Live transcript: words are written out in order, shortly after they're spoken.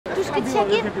skal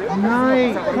tjekke ind.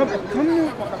 Nej, kom nu.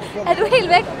 Er du helt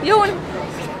væk? Jon.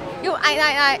 Jo,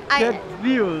 ej. Get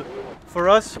livet. For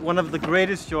us, one of the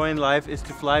greatest joy in life is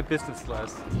to fly business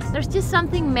class. There's just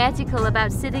something magical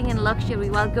about sitting in luxury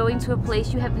while going to a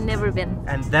place you have never been.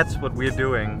 And that's what we're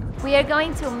doing. We are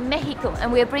going to Mexico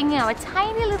and we are bringing our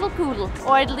tiny little poodle.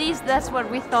 Or at least that's what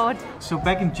we thought. So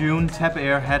back in June, TAP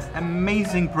Air had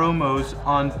amazing promos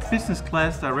on business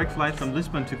class direct flights from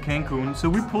Lisbon to Cancun. So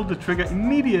we pulled the trigger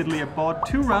immediately and bought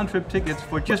 2 round-trip tickets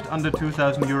for just under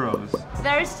 2,000 euros.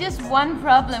 There is just one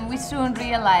problem we soon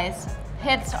realized.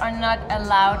 Pets are not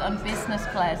allowed on business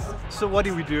class. So what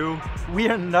do? We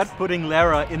are not putting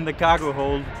Lara in the cargo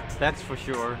hold, that's for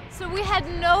sure. So we had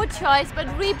no choice but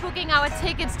rebooking our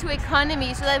tickets to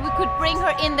economy so that we could bring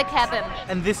her in the cabin.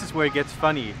 And this is where it gets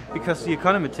funny, because the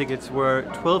economy tickets were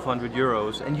 1,200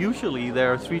 euros and usually they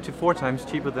are 3 to 4 times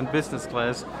cheaper than business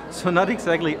class, so not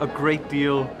exactly a great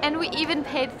deal. And we even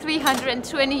paid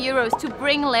 320 euros to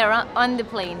bring Lara on the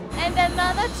plane. And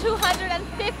another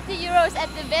 250 euros at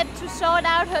the vet to sort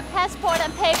out her passport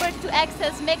and papers to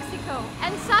access Mexico.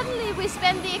 And suddenly we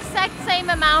spent the exact same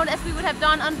amount as we would have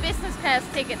done on business class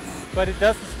tickets. But it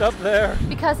doesn't stop there.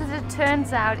 Because as it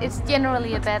turns out, it's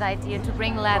generally a bad idea to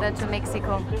bring Lara to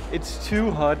Mexico. It's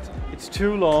too hot, it's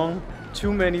too long,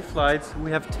 too many flights.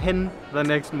 We have 10 the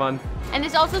next month. And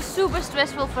it's also super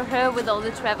stressful for her with all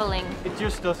the traveling. It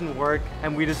just doesn't work,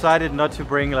 and we decided not to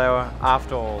bring Lara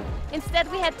after all. Instead,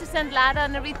 we had to send Lara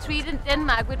on a retreat in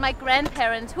Denmark with my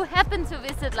grandparents, who happened to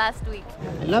visit last week.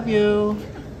 I love you.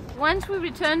 Once we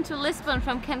return to Lisbon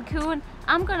from Cancun,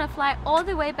 I'm gonna fly all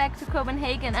the way back to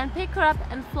Copenhagen and pick her up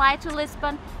and fly to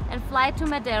Lisbon and fly to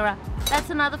Madeira. That's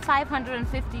another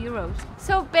 550 euros.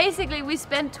 So basically we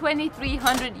spent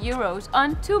 2,300 euros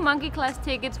on 2 monkey class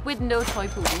tickets with no toy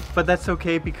poodle. But that's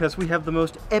okay because we have the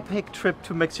most epic trip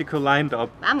to Mexico lined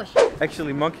up. Vamos!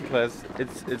 Actually, monkey class,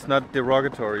 it's not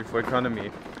derogatory for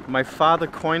economy. My father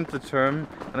coined the term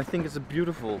and I think it's a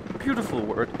beautiful, beautiful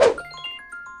word.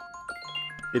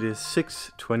 It is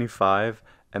 6:25.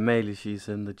 Amalie, she's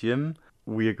in the gym.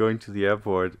 We are going to the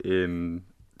airport in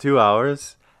 2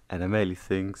 hours, and Amalie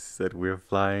thinks that we're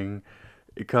flying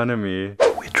economy.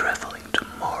 We're traveling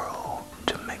tomorrow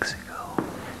to Mexico,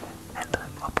 and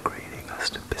I'm upgrading us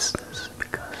to business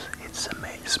because it's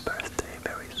Amalie's birthday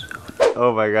very soon.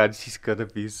 Oh my god, she's gonna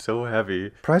be so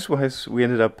happy. Price-wise, we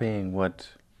ended up paying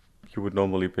what you would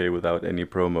normally pay without any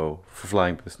promo for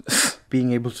flying business.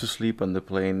 Being able to sleep on the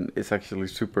plane is actually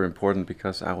super important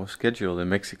because our schedule in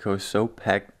Mexico is so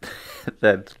packed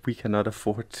that we cannot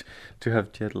afford to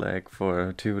have jet lag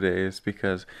for 2 days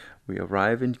because we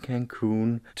arrive in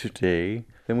Cancun today,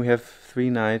 then we have 3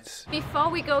 nights. Before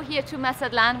we go here to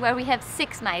Mazatlan where we have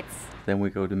 6 nights. Then we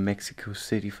go to Mexico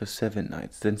City for 7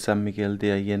 nights, then San Miguel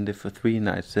de Allende for 3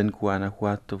 nights, then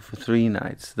Guanajuato for 3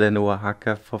 nights, then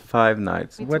Oaxaca for 5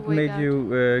 nights. What made you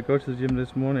go to the gym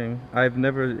this morning? I've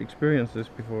never experienced this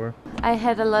before. I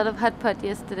had a lot of hot pot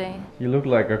yesterday. You look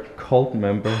like a cult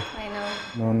member. I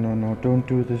know. No, don't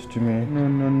do this to me.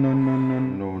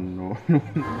 No.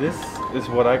 This is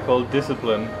what I call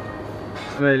discipline.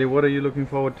 Amalie, what are you looking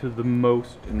forward to the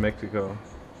most in Mexico?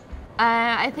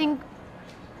 I think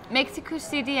Mexico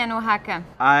City and Oaxaca.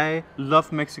 I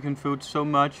love Mexican food so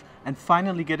much, and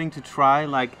finally getting to try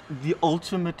like the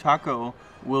ultimate taco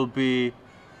will be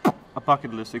a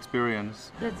bucket list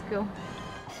experience. Let's go.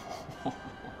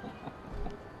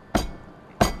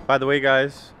 By the way,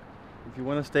 guys, if you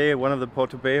want to stay at one of the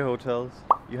Porto Bay hotels,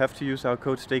 you have to use our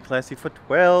code STAYCLASSY for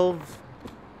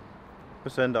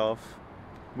 12% off.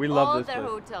 We love all this. Their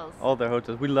hotels. All their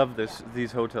hotels. We love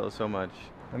these hotels so much.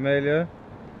 Amalia,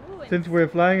 since we're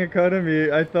flying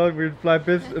economy, I thought we'd drive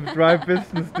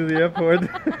business to the airport.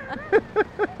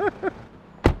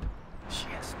 She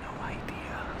has no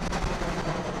idea.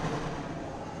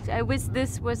 I wish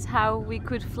this was how we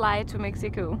could fly to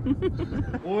Mexico.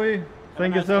 Oi,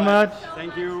 thank you so much.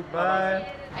 Thank you. Bye.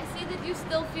 I see that you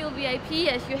still feel VIP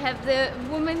as you have the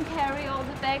women carry all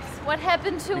the bags. What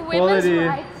happened to women's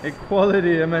rights?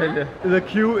 Equality, Amalia. Huh? The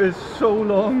queue is so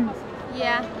long.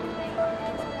 Yeah.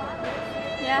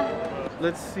 Yeah.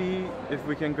 Let's see if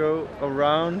we can go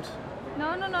around.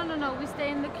 No. We stay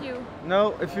in the queue.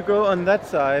 No, if you go on that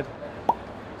side.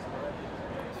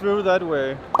 Through that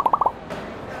way.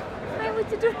 Nej,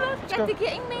 det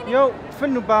giver ingen mening. Jo,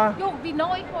 find nu bare. Jo, vi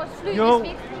når ikke vores fly, jo, hvis vi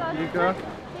ikke flyver. Vi gør. Det er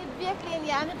virkelig en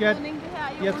hjerneblødning, det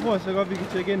her, Jon. Jeg tror så godt, vi kan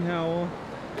tjekke ind herovre.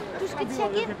 Du skal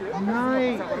tjekke ind?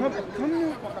 Nej, kom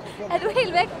nu. Er du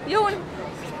helt væk? Jon?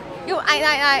 Jo,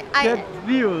 ej. Get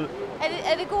livet.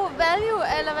 Er det god value,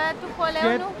 eller hvad du prøver at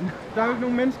lave nu? Der er jo ikke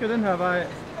nogen mennesker den her vej.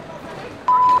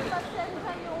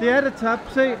 Det er det tabt,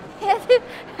 se.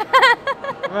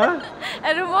 Hvad?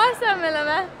 Er du morsom, eller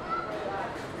hvad?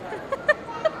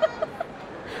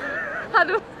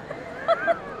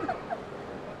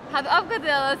 Har du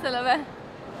opgraderet os, eller hvad?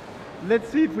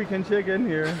 Let's see if we can check in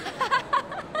here.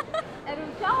 Er du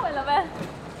sjov, eller hvad?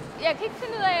 Jeg kan ikke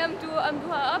finde ud af, om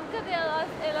du har opgraderet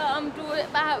os, eller om du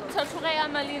bare torturerer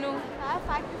mig lige nu. Der er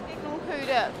faktisk ikke nogen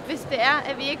kø der, hvis det er,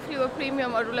 at vi ikke flyver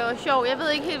premium, og du laver sjov. Jeg ved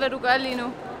ikke helt, hvad du gør lige nu.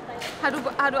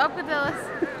 Har du opgraderet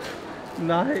os?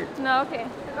 Nej. Nå, okay.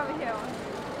 Så går vi herover.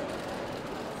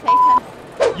 Satan.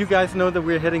 You guys know that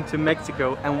we're heading to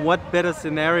Mexico, and what better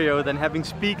scenario than having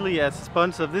Speakly as a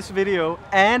sponsor of this video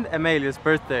and Amalia's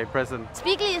birthday present.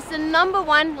 Speakly is the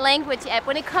 #1 language app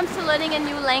when it comes to learning a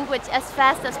new language as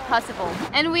fast as possible.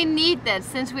 And we need that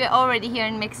since we're already here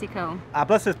in Mexico.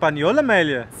 ¿Hablas español,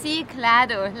 Amalia? Sí,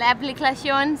 claro. La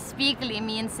aplicación Speakly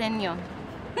me enseñó.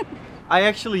 I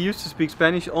actually used to speak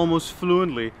Spanish almost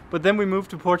fluently, but then we moved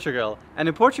to Portugal. And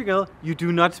in Portugal, you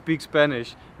do not speak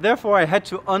Spanish. Therefore, I had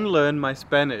to unlearn my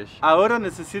Spanish. Ahora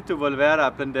necesito volver a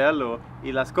aprenderlo,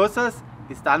 y las cosas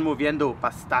están moviendo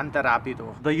bastante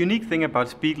rápido. The unique thing about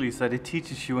Speakly is that it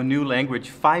teaches you a new language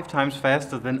 5 times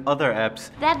faster than other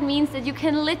apps. That means that you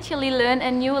can literally learn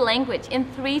a new language in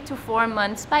 3 to 4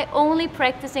 months by only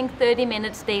practicing 30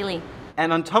 minutes daily.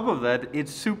 And on top of that,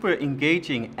 it's super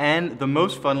engaging and the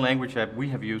most fun language app we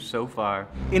have used so far.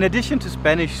 In addition to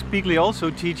Spanish, Speakly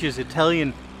also teaches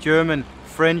Italian, German,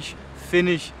 French,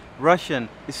 Finnish, Russian,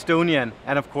 Estonian,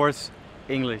 and of course,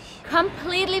 English.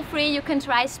 Completely free, you can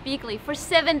try Speakly for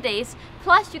 7 days.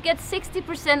 Plus, you get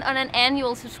 60% on an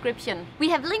annual subscription. We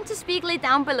have linked to Speakly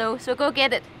down below, so go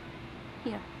get it.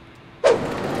 Here.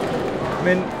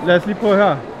 Men lad os lige prøve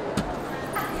her.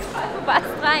 Du er bare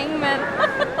streng, mand.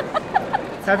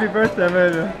 Happy birthday,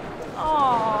 Amalia.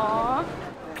 Åh.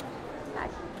 Tak.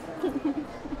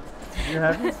 You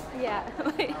happy? Ja,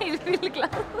 jeg er helt vildt glad.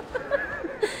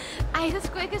 Ej, jeg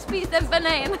skulle ikke have spist den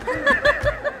banan.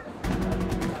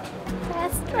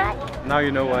 Fast track. Now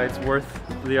you know why it's worth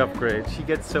the upgrade. She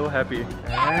gets so happy.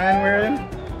 And we're in.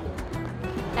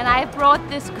 And I brought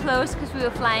this clothes because we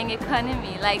were flying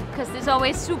economy, because it's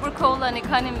always super cold on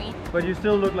economy. But you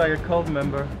still look like a cult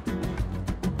member.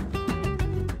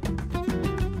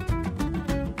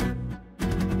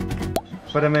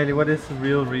 But Amalia, what is the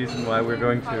real reason why we're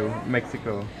going to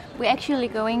Mexico? We're actually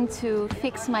going to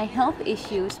fix my health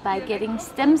issues by getting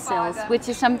stem cells, which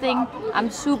is something I'm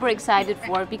super excited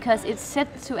for because it's set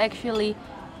to actually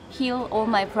heal all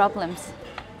my problems.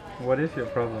 What is your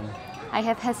problem? I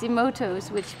have Hashimoto's,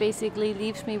 which basically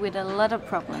leaves me with a lot of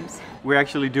problems. We're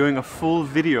actually doing a full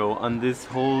video on this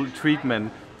whole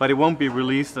treatment, but it won't be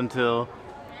released until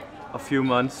a few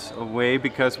months away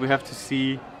because we have to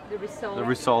see the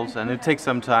results, and it takes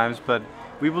some time, but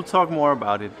we will talk more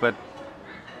about it. But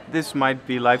this might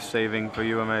be life-saving for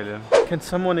you, Amalia. Can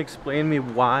someone explain me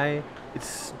why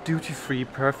it's duty-free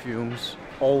perfumes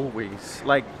always?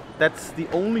 Like, that's the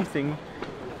only thing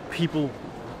people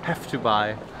have to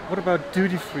buy. What about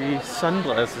duty-free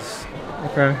sunglasses?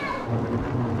 Okay.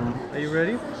 Are you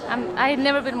ready? I've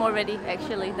never been more ready,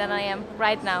 actually, than I am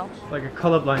right now. Like a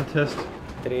colorblind test.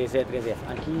 3C, 3F.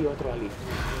 Aquí otro ali.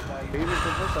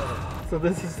 So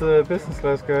this is business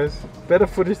class, guys. Better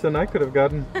footage than I could have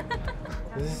gotten.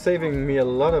 This is saving me a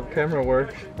lot of camera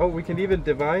work. Oh, we can even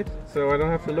divide, so I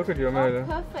don't have to look at you, Amalia.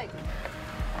 Oh, perfect.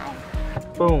 Nice.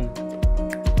 Boom.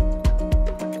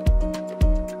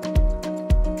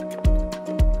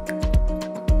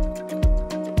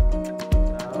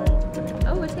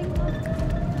 Oh, we're taking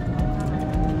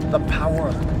The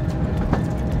power.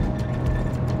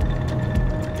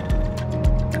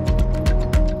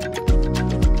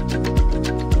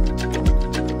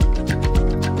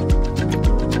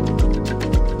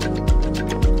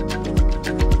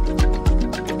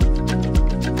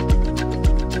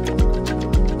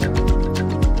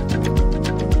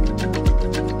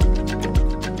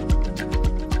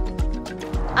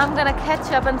 I'm gonna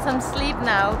catch up on some sleep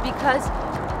now because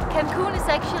Cancun is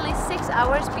actually 6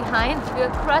 hours behind. We're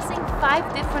crossing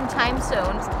 5 different time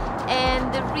zones,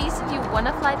 and the reason you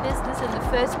wanna fly business in the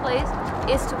first place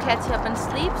is to catch up on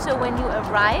sleep, so when you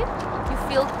arrive, you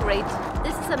feel great.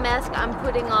 This is a mask I'm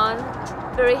putting on,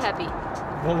 very happy.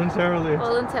 Voluntarily.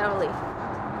 Voluntarily.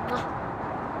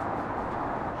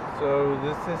 So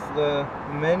this is the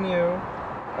menu.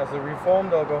 As a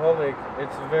reformed alcoholic,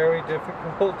 it's very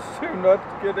difficult to not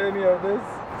get any of this.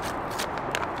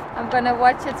 I'm gonna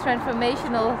watch a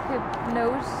transformational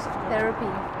hypnosis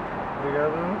therapy.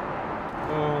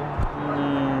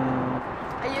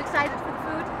 Are you excited for the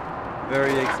food?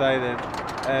 Very excited,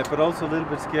 but also a little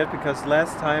bit scared because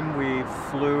last time we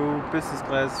flew business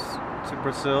class to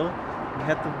Brazil, we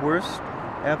had the worst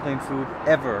airplane food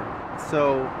ever.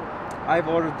 So I've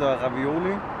ordered the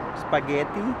ravioli,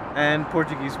 spaghetti, and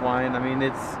Portuguese wine. I mean,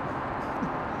 it's...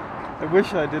 I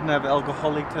wish I didn't have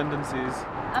alcoholic tendencies.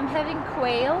 I'm having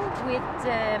quail with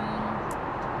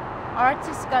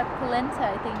artiscot polenta,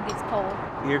 I think it's called.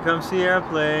 Here comes the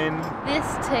airplane. This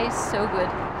tastes so good.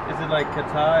 Is it like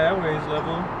Qatar Airways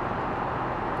level?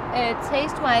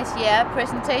 Taste-wise, yeah.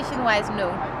 Presentation-wise, no.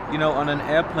 You know, on an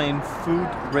airplane food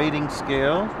rating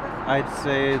scale, I'd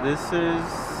say this is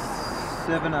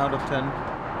 7 out of 10.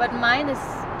 But mine is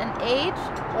an 8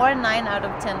 or a 9 out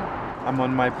of 10. I'm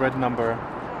on my bread number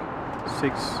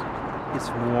 6. It's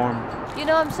warm. You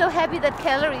know, I'm so happy that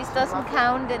calories doesn't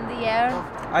count in the air.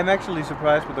 I'm actually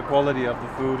surprised with the quality of the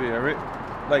food here.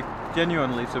 Like,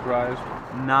 genuinely surprised.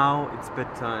 Now it's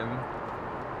bedtime.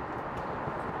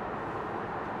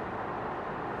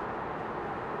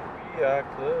 We are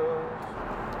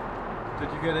close. Did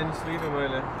you get any sleep,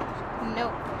 Amalie? No,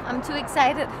 I'm too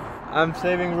excited. I'm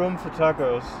saving room for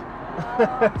tacos.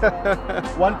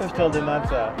 One pastel de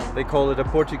nata. They call it a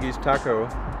Portuguese taco.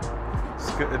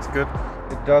 It's good. It's good.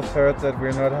 It does hurt that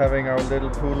we're not having our little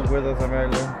poodle with us,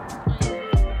 Amalie.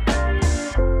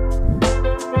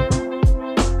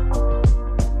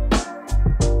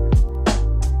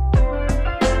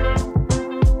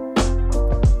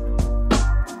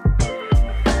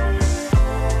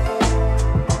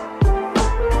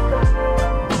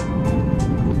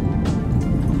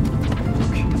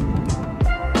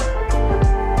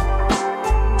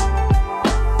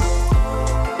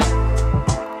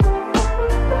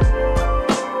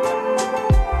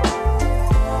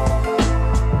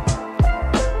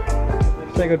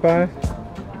 Say goodbye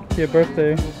to your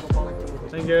birthday.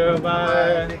 Thank you,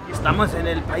 bye. Estamos en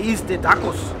el país de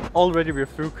tacos. Already we're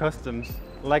through customs.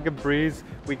 Like a breeze.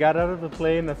 We got out of the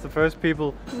plane as the first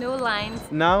people. No lines.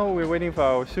 Now we're waiting for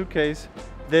our suitcase.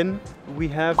 Then we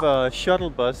have a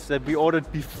shuttle bus that we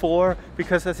ordered before,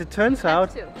 because as it turns out,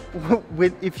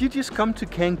 if you just come to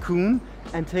Cancun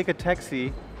and take a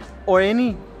taxi or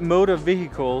any motor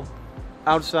vehicle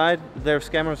outside, they're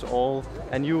scammers all,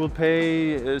 and you will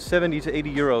pay 70 to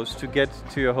 80 euros to get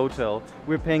to your hotel.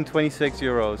 We're paying 26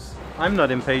 euros. I'm not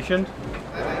impatient.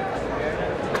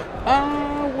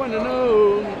 I wanna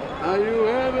know, have you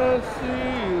ever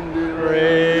seen the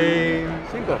Rain.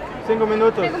 5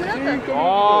 minutos.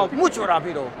 Oh, mucho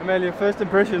rápido. Amalie, first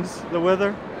impressions, the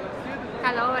weather?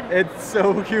 Calor. It's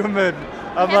so humid.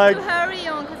 I I'm have like, to hurry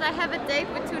on because I have a date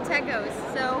with 2 tacos.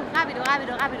 So, rápido,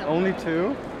 rápido, rápido. only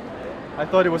 2? I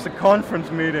thought it was a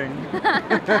conference meeting.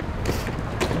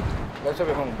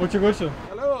 Mucho gusto.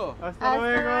 Hello. Hasta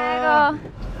luego.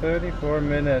 34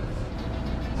 minutes.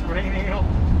 It's raining out.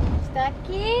 Está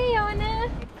aquí, Jonna.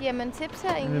 Giver man tips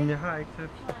her egentlig? Jeg har ikke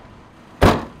tips.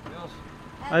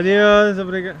 Adios,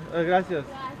 gracias.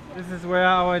 This is where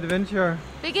our adventure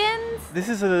Begins. This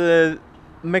is a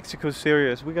Mexico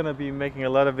series. We're gonna be making a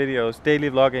lot of videos, daily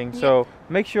vlogging. So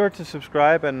make sure to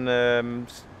subscribe and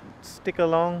stick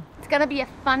along. It's gonna be a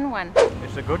fun one.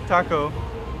 It's a good taco,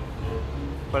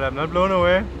 but I'm not blown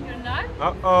away. You're not?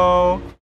 Uh-oh.